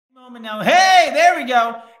Moment now. Hey, there we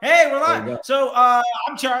go. Hey, we're live. So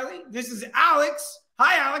I'm Charlie. This is Alex.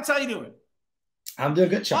 Hi, Alex. How you doing? I'm doing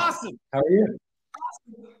good, Charlie. Awesome. How are you?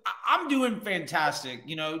 I'm doing fantastic.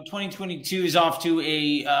 2022 is off to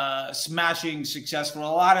a smashing success for a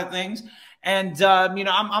lot of things, and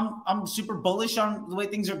I'm super bullish on the way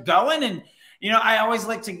things are going. And I always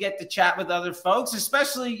like to get to chat with other folks,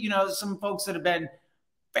 especially some folks that have been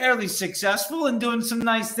fairly successful and doing some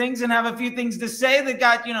nice things and have a few things to say that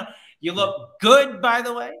got, you look good, by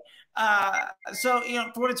the way. So,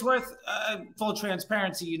 for what it's worth, full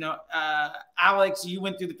transparency, Alex, you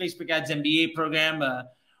went through the Facebook Ads MBA program,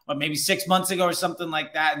 maybe 6 months ago or something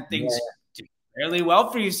like that. And things did fairly well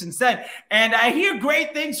for you since then. And I hear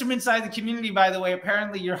great things from inside the community, by the way.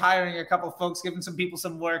 Apparently you're hiring a couple of folks, giving some people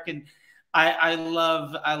some work. And I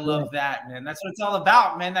love that, man. That's what it's all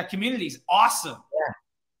about, man. That community is awesome.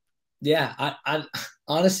 Yeah, I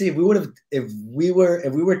honestly, if we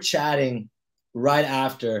were chatting right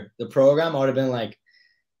after the program, I would have been like,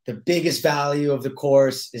 the biggest value of the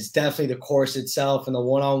course is definitely the course itself and the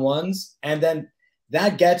one-on-ones. And then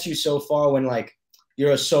that gets you so far when like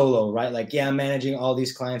you're a solo, right? Like, yeah, I'm managing all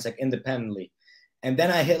these clients like independently. And then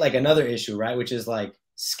I hit like another issue, right? Which is like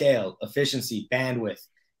scale, efficiency, bandwidth.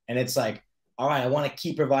 And it's like, all right, I want to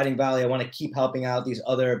keep providing value. I want to keep helping out these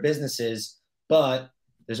other businesses, but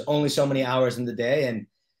there's only so many hours in the day, and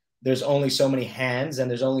there's only so many hands, and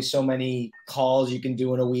there's only so many calls you can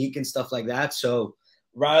do in a week and stuff like that. So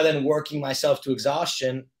rather than working myself to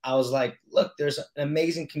exhaustion, I was like, look, there's an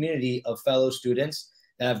amazing community of fellow students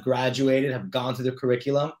that have graduated, have gone through the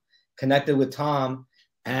curriculum, connected with Tom,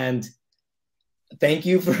 and thank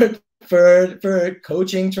you for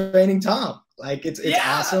coaching, training Tom. Like it's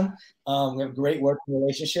awesome. We have a great working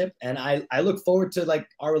relationship, and I look forward to like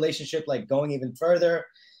our relationship like going even further,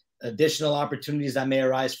 additional opportunities that may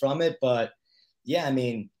arise from it. But yeah, I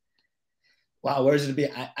mean, wow, where is it to be?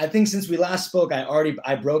 I think since we last spoke,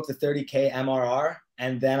 I broke the 30K MRR,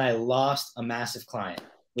 and then I lost a massive client,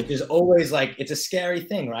 which is always like, it's a scary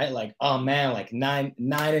thing, right? Like, oh man, like nine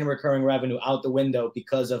in recurring revenue out the window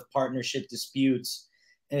because of partnership disputes.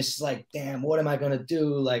 And it's just like, damn, what am I going to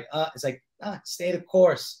do? Like, it's like, stay the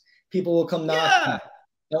course. People will come knocking.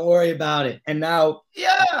 Don't worry about it. And now,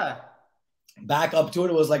 back up to it,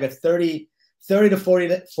 it was like a 30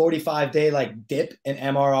 to 45 day like dip in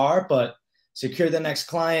MRR, but secure the next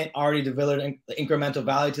client, already delivered incremental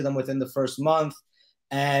value to them within the first month.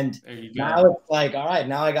 And now it's like, all right,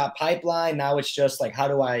 now I got pipeline. Now it's just like, how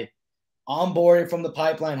do I onboard it from the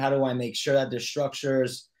pipeline? How do I make sure that there's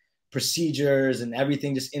structures, procedures, and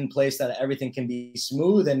everything just in place that everything can be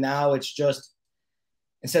smooth? And now it's just,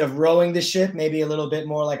 instead of rowing the ship, maybe a little bit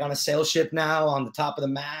more like on a sail ship now, on the top of the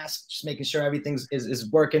mast, just making sure everything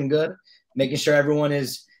is working good, making sure everyone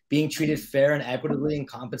is being treated fair and equitably and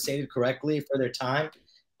compensated correctly for their time.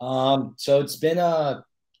 So it's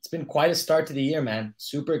been quite a start to the year, man.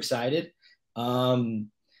 Super excited.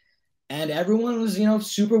 And everyone was,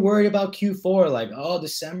 super worried about Q4. Like, oh,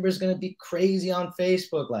 December is going to be crazy on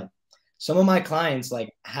Facebook. Like, some of my clients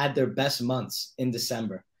like had their best months in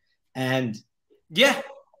December. And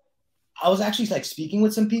I was actually like speaking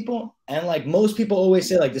with some people, and like most people always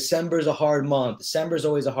say like December is a hard month. December is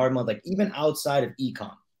always a hard month. Like even outside of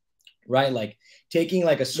ecom, right? Like taking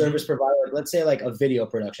like a service provider, like, let's say like a video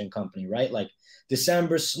production company, right? Like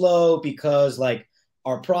December's slow because like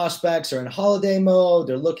our prospects are in holiday mode.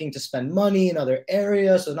 They're looking to spend money in other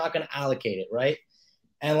areas, so they're not going to allocate it, right?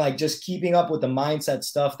 And like just keeping up with the mindset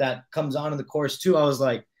stuff that comes on in the course too, I was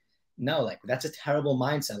like, no, like that's a terrible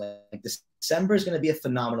mindset. Like December is going to be a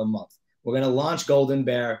phenomenal month. We're going to launch Golden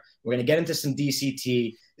Bear. We're going to get into some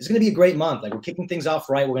DCT. It's going to be a great month. Like we're kicking things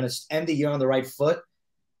off right. We're going to end the year on the right foot.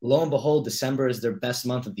 Lo and behold, December is their best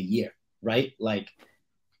month of the year, right? Like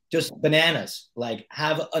just bananas. Like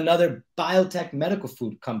have another biotech medical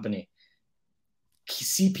food company.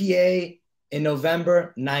 CPA in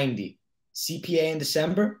November, 90. CPA in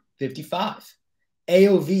December, 55.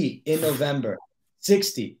 AOV in November,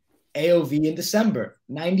 60. AOV in December,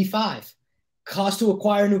 95. Cost to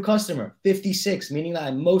acquire a new customer, 56, meaning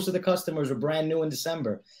that most of the customers were brand new in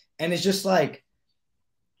December. And it's just like,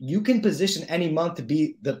 you can position any month to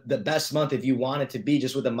be the best month if you want it to be,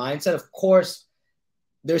 just with the mindset. Of course,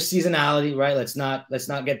 there's seasonality, right? Let's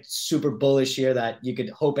not get super bullish here that you could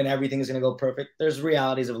hope and everything is going to go perfect. There's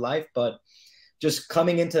realities of life, but just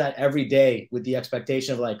coming into that every day with the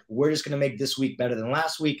expectation of like, we're just going to make this week better than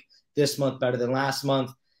last week, this month better than last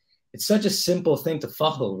month. It's such a simple thing to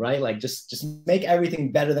follow, right? Like just make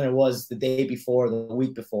everything better than it was the day before, the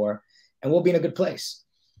week before, and we'll be in a good place.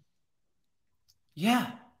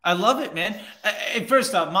 Yeah. I love it, man.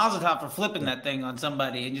 First off, Mazel Tov for flipping that thing on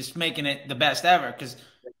somebody and just making it the best ever. Because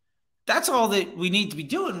that's all that we need to be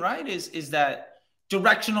doing, right? Is that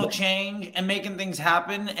directional change and making things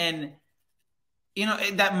happen. And, you know,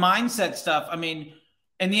 that mindset stuff. I mean,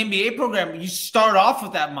 in the MBA program, you start off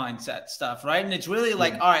with that mindset stuff, right? And it's really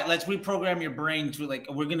like, all right, let's reprogram your brain to like,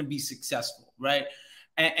 we're going to be successful, right?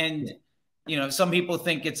 And you know, some people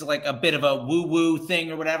think it's like a bit of a woo-woo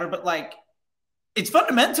thing or whatever, but like, it's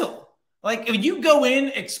fundamental. Like, if you go in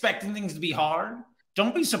expecting things to be hard,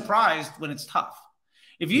 don't be surprised when it's tough.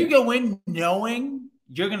 If you go in knowing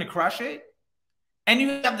you're going to crush it, and you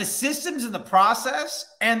have the systems and the process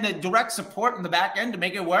and the direct support in the back end to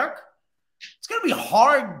make it work, it's going to be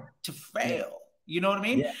hard to fail. You know what I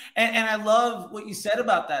mean? Yeah. And I love what you said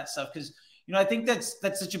about that stuff, because, you know, I think that's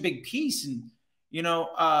such a big piece. And, you know,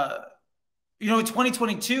 in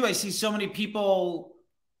 2022, I see so many people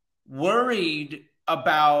worried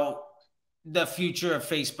about the future of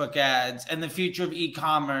Facebook ads and the future of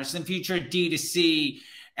e-commerce and future of D2C.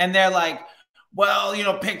 And they're like, well, you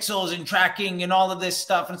know, pixels and tracking and all of this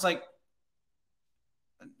stuff. And it's like,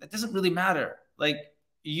 it doesn't really matter. Like,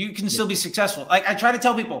 you can still be successful. Like, I try to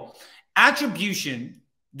tell people, attribution,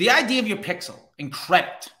 the idea of your pixel and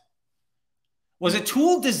credit, was a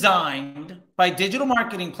tool designed by digital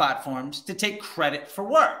marketing platforms to take credit for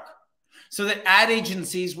work so that ad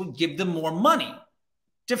agencies would give them more money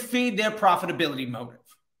to feed their profitability motive.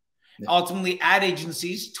 Ultimately, ad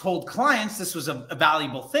agencies told clients this was a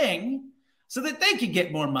valuable thing so that they could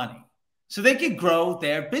get more money, so they could grow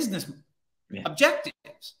their business objectives.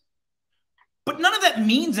 But none of that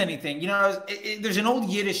means anything. You know, there's an old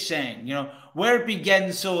Yiddish saying, you know, where it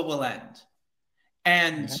begins, so it will end.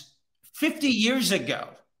 And 50 years ago,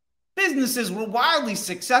 businesses were wildly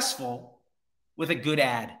successful with a good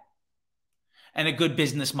ad and a good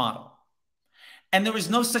business model. And there was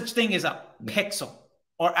no such thing as a pixel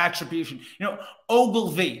or attribution. You know,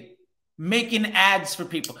 Ogilvy making ads for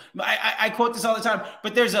people. I quote this all the time,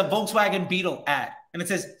 but there's a Volkswagen Beetle ad and it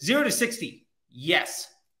says 0 to 60. Yes.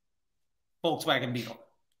 Volkswagen Beetle.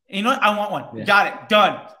 And you know what? I want one. Yeah. Got it.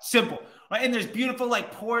 Done. Simple. Right? And there's beautiful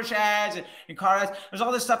like Porsche ads and car ads. There's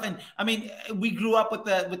all this stuff. And I mean, we grew up with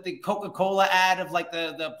the Coca-Cola ad of like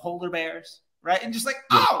the polar bears, right? And just like,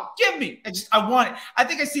 oh, give me. I want it. I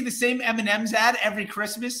think I see the same M&M's ad every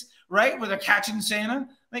Christmas, right? Where they're catching Santa.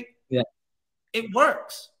 Like, it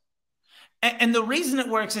works. And the reason it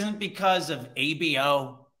works isn't because of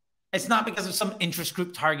ABO. It's not because of some interest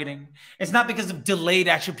group targeting. It's not because of delayed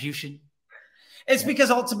attribution. It's because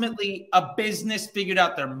ultimately a business figured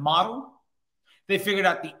out their model. They figured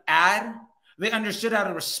out the ad. They understood how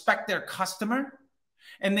to respect their customer.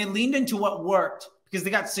 And they leaned into what worked because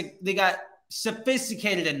they got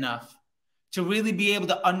sophisticated enough to really be able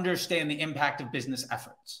to understand the impact of business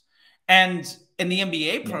efforts. And in the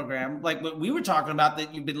MBA program, like what we were talking about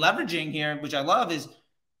that you've been leveraging here, which I love, is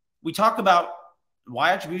we talk about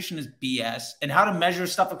why attribution is BS and how to measure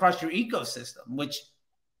stuff across your ecosystem, which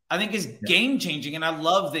I think is game changing. And I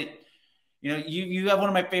love that, you know, you have one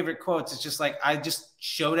of my favorite quotes. It's just like, I just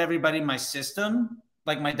showed everybody my system,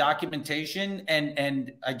 like my documentation,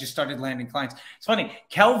 and I just started landing clients. It's funny.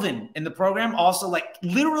 Kelvin in the program also like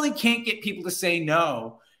literally can't get people to say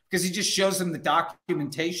no because he just shows them the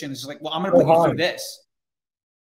documentation. It's just like, well, I'm going to put you through this.